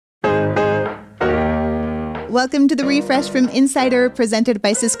Welcome to the Refresh from Insider, presented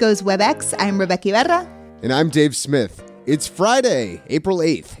by Cisco's WebEx. I'm Rebecca Ibarra. And I'm Dave Smith. It's Friday, April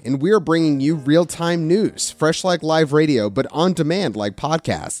 8th, and we are bringing you real-time news, fresh like live radio, but on demand like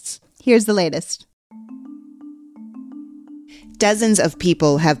podcasts. Here's the latest. Dozens of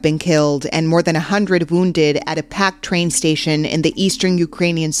people have been killed and more than 100 wounded at a packed train station in the eastern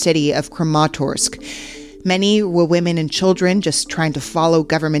Ukrainian city of Kramatorsk. Many were women and children just trying to follow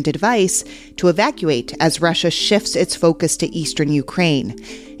government advice to evacuate as Russia shifts its focus to eastern Ukraine.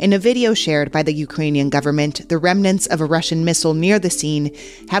 In a video shared by the Ukrainian government, the remnants of a Russian missile near the scene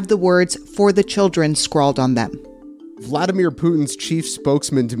have the words "for the children" scrawled on them. Vladimir Putin's chief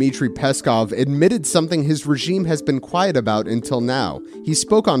spokesman Dmitry Peskov admitted something his regime has been quiet about until now. He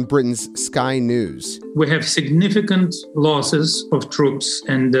spoke on Britain's Sky News. We have significant losses of troops,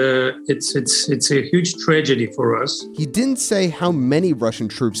 and it's a huge tragedy for us. He didn't say how many Russian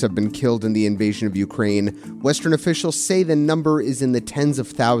troops have been killed in the invasion of Ukraine. Western officials say the number is in the tens of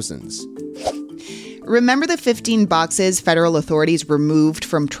thousands. Remember the 15 boxes federal authorities removed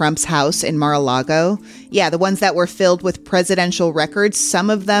from Trump's house in Mar-a-Lago? Yeah, the ones that were filled with presidential records, some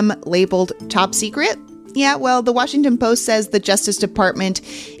of them labeled top secret? Yeah, well, the Washington Post says the Justice Department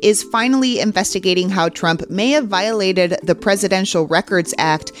is finally investigating how Trump may have violated the Presidential Records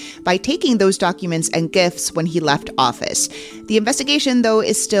Act by taking those documents and gifts when he left office. The investigation, though,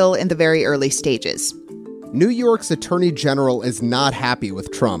 is still in the very early stages. New York's Attorney General is not happy with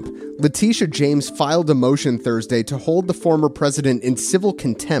Trump. Letitia James filed a motion Thursday to hold the former president in civil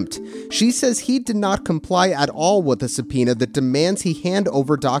contempt. She says he did not comply at all with a subpoena that demands he hand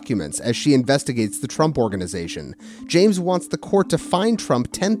over documents as she investigates the Trump Organization. James wants the court to fine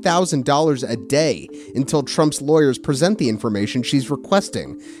Trump $10,000 a day until Trump's lawyers present the information she's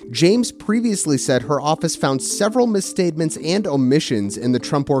requesting. James previously said her office found several misstatements and omissions in the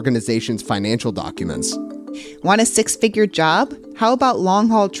Trump Organization's financial documents. Want a six-figure job? How about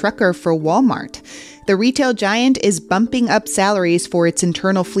long-haul trucker for Walmart? The retail giant is bumping up salaries for its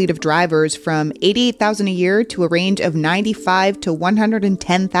internal fleet of drivers from $88,000 a year to a range of $95,000 to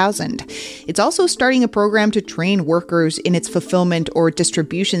 $110,000. It's also starting a program to train workers in its fulfillment or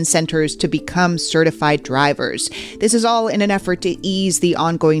distribution centers to become certified drivers. This is all in an effort to ease the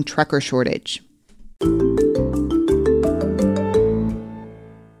ongoing trucker shortage.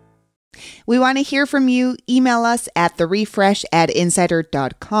 We want to hear from you. Email us at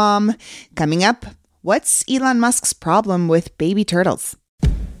therefresh@insider.com. Coming up, what's Elon Musk's problem with baby turtles?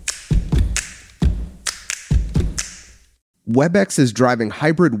 WebEx is driving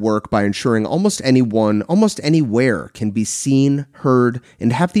hybrid work by ensuring almost anyone, almost anywhere can be seen, heard,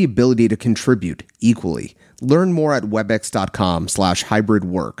 and have the ability to contribute equally. Learn more at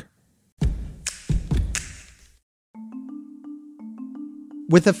webex.com/hybridwork.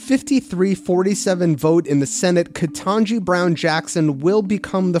 With a 53-47 vote in the Senate, Ketanji Brown Jackson will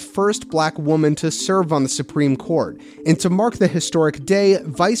become the first black woman to serve on the Supreme Court. And to mark the historic day,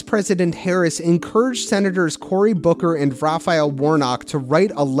 Vice President Harris encouraged Senators Cory Booker and Raphael Warnock to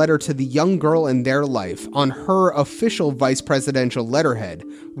write a letter to the young girl in their life on her official vice presidential letterhead.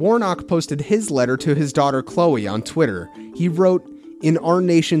 Warnock posted his letter to his daughter Chloe on Twitter. He wrote, "In our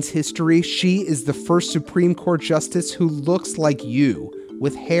nation's history, she is the first Supreme Court justice who looks like you,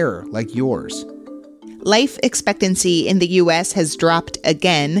 with hair like yours." Life expectancy in the U.S. has dropped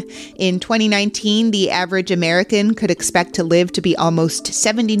again. In 2019, the average American could expect to live to be almost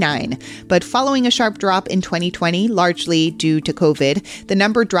 79. But following a sharp drop in 2020, largely due to COVID, the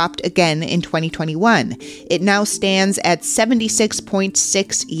number dropped again in 2021. It now stands at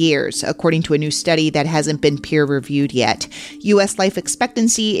 76.6 years, according to a new study that hasn't been peer-reviewed yet. U.S. life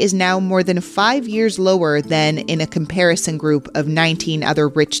expectancy is now more than 5 years lower than in a comparison group of 19 other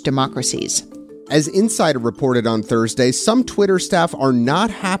rich democracies. As Insider reported on Thursday, some Twitter staff are not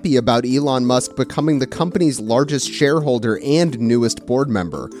happy about Elon Musk becoming the company's largest shareholder and newest board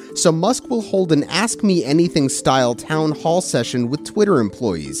member. So Musk will hold an Ask Me Anything-style town hall session with Twitter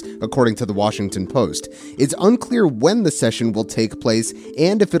employees, according to the Washington Post. It's unclear when the session will take place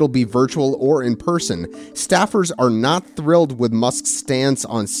and if it'll be virtual or in person. Staffers are not thrilled with Musk's stance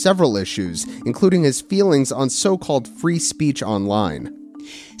on several issues, including his feelings on so-called free speech online.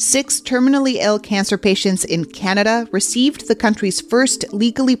 6 terminally ill cancer patients in Canada received the country's first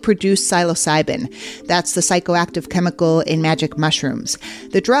legally produced psilocybin. That's the psychoactive chemical in magic mushrooms.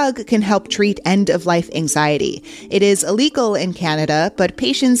 The drug can help treat end-of-life anxiety. It is illegal in Canada, but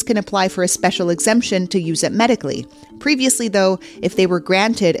patients can apply for a special exemption to use it medically. Previously, though, if they were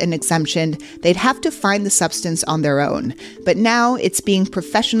granted an exemption, they'd have to find the substance on their own. But now it's being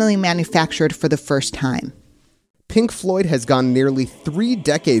professionally manufactured for the first time. Pink Floyd has gone nearly 3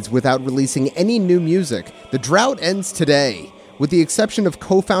 decades without releasing any new music. The drought ends today. With the exception of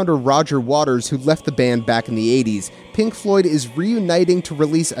co-founder Roger Waters, who left the band back in the 80s, Pink Floyd is reuniting to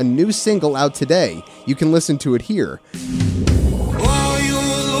release a new single out today. You can listen to it here.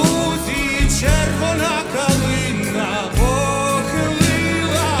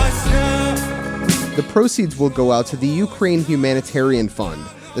 The proceeds will go out to the Ukraine Humanitarian Fund.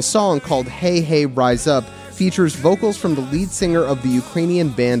 The song, called Hey Hey Rise Up, features vocals from the lead singer of the Ukrainian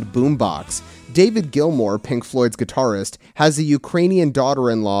band Boombox. David Gilmour, Pink Floyd's guitarist, has a Ukrainian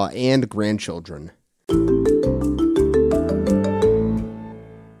daughter-in-law and grandchildren.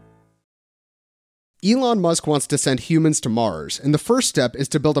 Elon Musk wants to send humans to Mars, and the first step is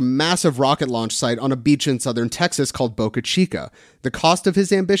to build a massive rocket launch site on a beach in southern Texas called Boca Chica. The cost of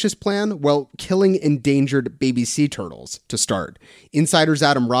his ambitious plan? Well, killing endangered baby sea turtles, to start. Insider's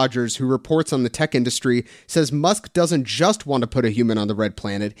Adam Rogers, who reports on the tech industry, says Musk doesn't just want to put a human on the red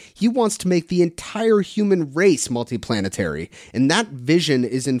planet, he wants to make the entire human race multiplanetary, and that vision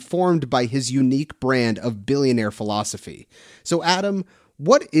is informed by his unique brand of billionaire philosophy. So Adam,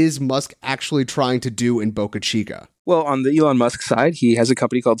 what is Musk actually trying to do in Boca Chica? Well, on the Elon Musk side, he has a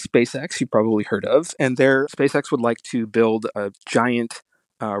company called SpaceX, you've probably heard of, and SpaceX would like to build a giant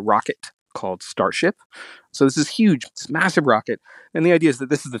rocket called Starship. So this is huge, this massive rocket, and the idea is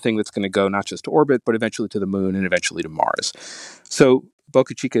that this is the thing that's going to go not just to orbit, but eventually to the moon and eventually to Mars. So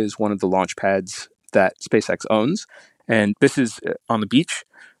Boca Chica is one of the launch pads that SpaceX owns, and this is on the beach.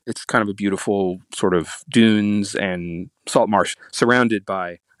 It's kind of a beautiful sort of dunes and salt marsh surrounded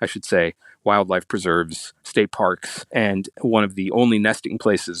by, I should say, wildlife preserves, state parks, and one of the only nesting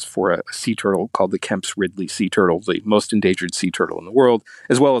places for a sea turtle called the Kemp's Ridley sea turtle, the most endangered sea turtle in the world,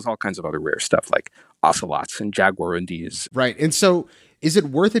 as well as all kinds of other rare stuff like ocelots and jaguarundis. Right. And so is it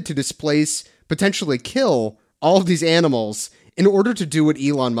worth it to displace, potentially kill all of these animals in order to do what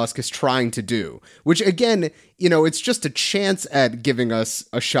Elon Musk is trying to do? Which, again, it's just a chance at giving us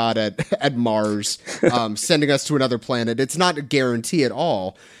a shot at Mars, sending us to another planet. It's not a guarantee at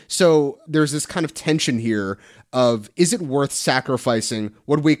all. So there's this kind of tension here of, is it worth sacrificing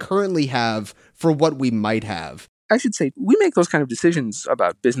what we currently have for what we might have? I should say, we make those kind of decisions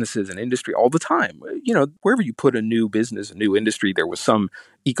about businesses and industry all the time. Wherever you put a new business, a new industry, there was some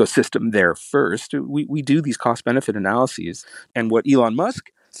ecosystem there first. We do these cost-benefit analyses. And what Elon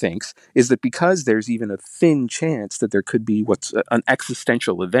Musk thinks is that because there's even a thin chance that there could be what's an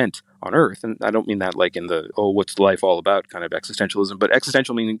existential event on Earth, and I don't mean that like in the, what's life all about kind of existentialism, but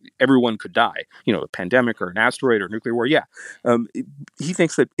existential meaning everyone could die, a pandemic or an asteroid or nuclear war, yeah. He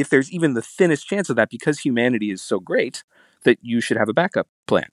thinks that if there's even the thinnest chance of that, because humanity is so great, that you should have a backup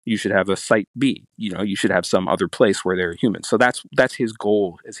plan. You should have a site B. You should have some other place where there are humans. So that's his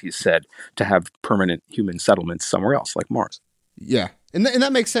goal, as he said, to have permanent human settlements somewhere else, like Mars. Yeah. And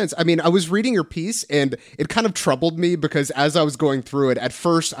that makes sense. I mean, I was reading your piece and it kind of troubled me because as I was going through it, at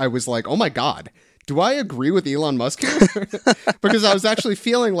first I was like, oh my God, do I agree with Elon Musk here? Because I was actually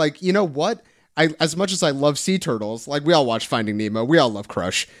feeling like, you know what? As much as I love sea turtles, like we all watch Finding Nemo, we all love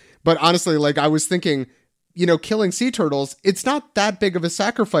Crush. But honestly, like I was thinking, killing sea turtles, it's not that big of a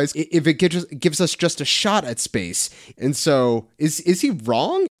sacrifice if it gives us just a shot at space. And so is he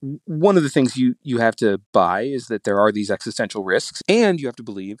wrong? One of the things you have to buy is that there are these existential risks, and you have to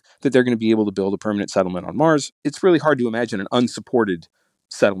believe that they're going to be able to build a permanent settlement on Mars. It's really hard to imagine an unsupported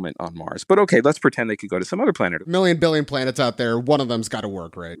settlement on Mars. But okay, let's pretend they could go to some other planet. Million billion planets out there, one of them's got to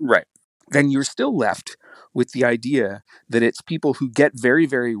work, right? Right. Then you're still left with the idea that it's people who get very,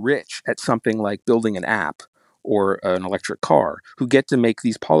 very rich at something like building an app or an electric car who get to make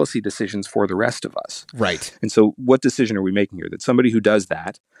these policy decisions for the rest of us. Right. And so what decision are we making here? That somebody who does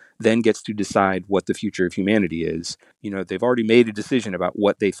that then gets to decide what the future of humanity is. They've already made a decision about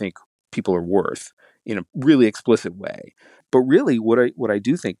what they think people are worth in a really explicit way. But really, what I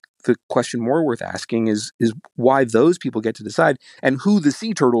do think the question more worth asking is why those people get to decide and who the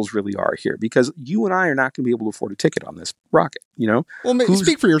sea turtles really are here. Because you and I are not going to be able to afford a ticket on this rocket, Well,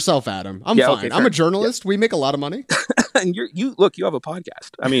 speak for yourself, Adam. I'm fine. Okay, I'm a journalist. Yeah. We make a lot of money. And you have a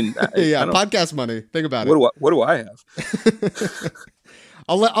podcast. I mean, yeah, podcast money. Think about it. What do I have?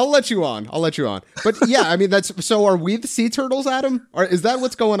 I'll let you on. But yeah, I mean, so are we the sea turtles, Adam? Or is that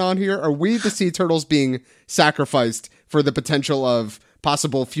what's going on here? Are we the sea turtles being sacrificed for the potential of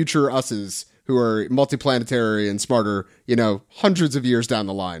possible future us's who are multiplanetary and smarter, hundreds of years down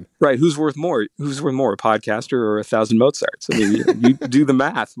the line? Right. Who's worth more? A podcaster or 1,000 Mozarts? I mean, you do the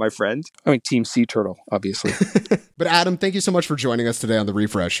math, my friend. I mean, Team Sea Turtle, obviously. But Adam, thank you so much for joining us today on The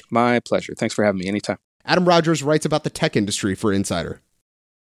Refresh. My pleasure. Thanks for having me anytime. Adam Rogers writes about the tech industry for Insider.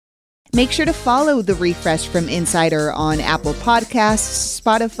 Make sure to follow The Refresh from Insider on Apple Podcasts,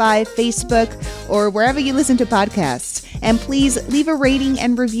 Spotify, Facebook, or wherever you listen to podcasts. And please leave a rating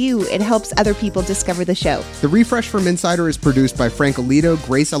and review. It helps other people discover the show. The Refresh from Insider is produced by Frank Alito,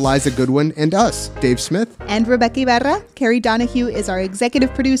 Grace Eliza Goodwin, and us, Dave Smith. And Rebecca Ibarra. Carrie Donahue is our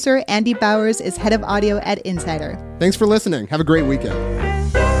executive producer. Andy Bowers is head of audio at Insider. Thanks for listening. Have a great weekend.